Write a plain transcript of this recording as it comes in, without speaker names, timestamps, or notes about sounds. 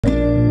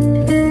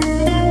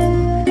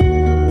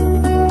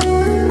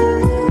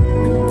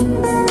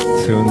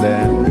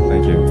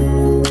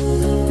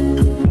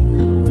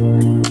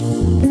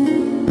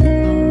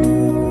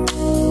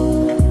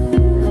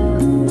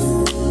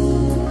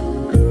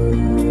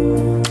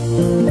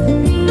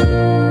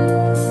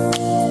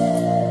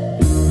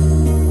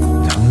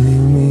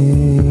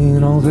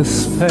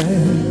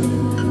pain.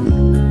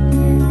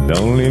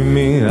 Don't leave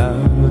me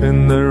out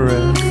in the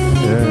rain.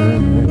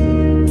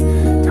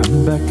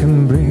 Come back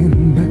and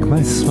bring back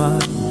my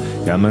smile.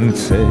 Come and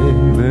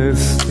take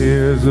these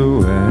tears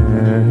away.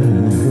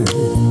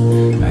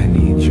 I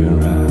need your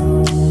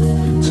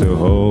arms to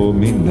hold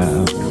me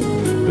now.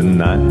 The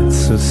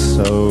nights are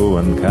so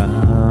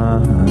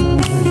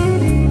unkind.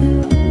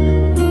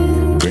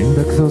 Bring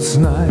back those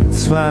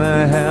nights when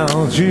I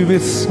held you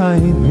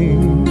beside me.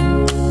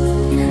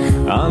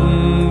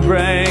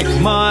 Unbreak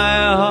my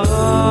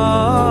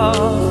heart.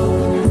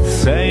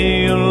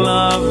 Say you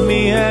love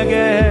me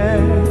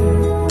again.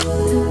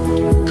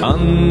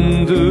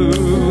 Undo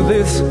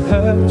this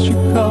hurt you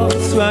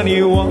caused when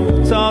you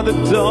walked out the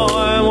door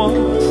and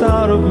walked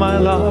out of my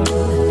life.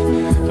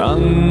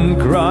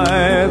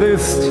 Uncry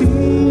these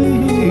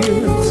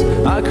tears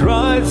I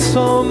cried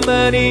so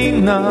many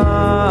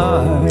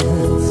nights.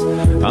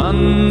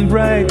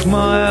 Unbreak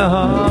my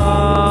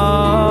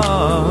heart.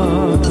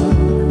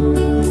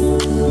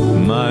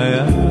 My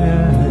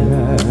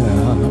heart.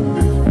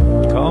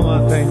 Come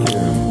on, thank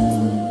you.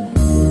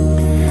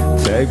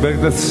 Take back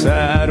the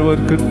sad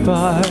word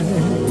goodbye.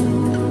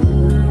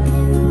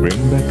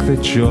 Bring back the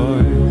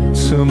joy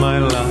to my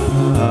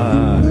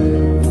life.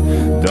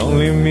 Don't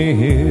leave me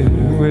here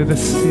with the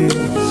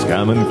tears.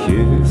 Come and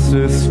kiss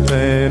this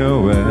pain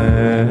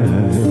away.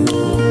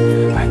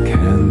 I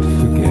can't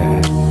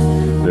forget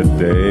the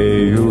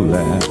day you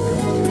left.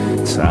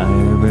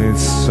 Time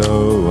is so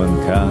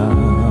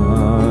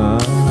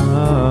unkind,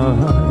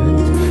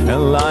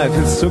 and life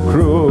is so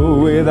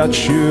cruel without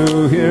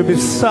you here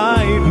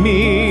beside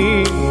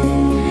me.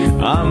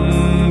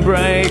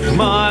 Unbreak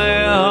my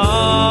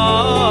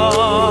heart.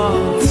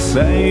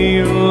 Say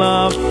you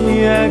love me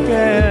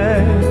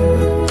again.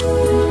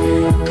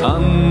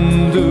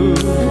 Undo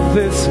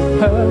this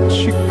hurt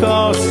you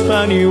caused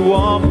when you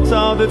walked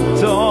out the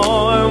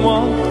door and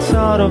walked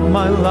out of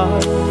my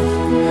life.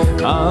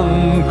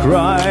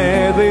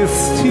 Uncry these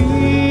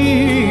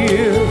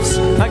tears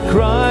I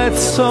cried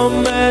so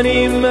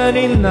many,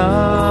 many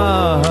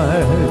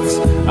nights.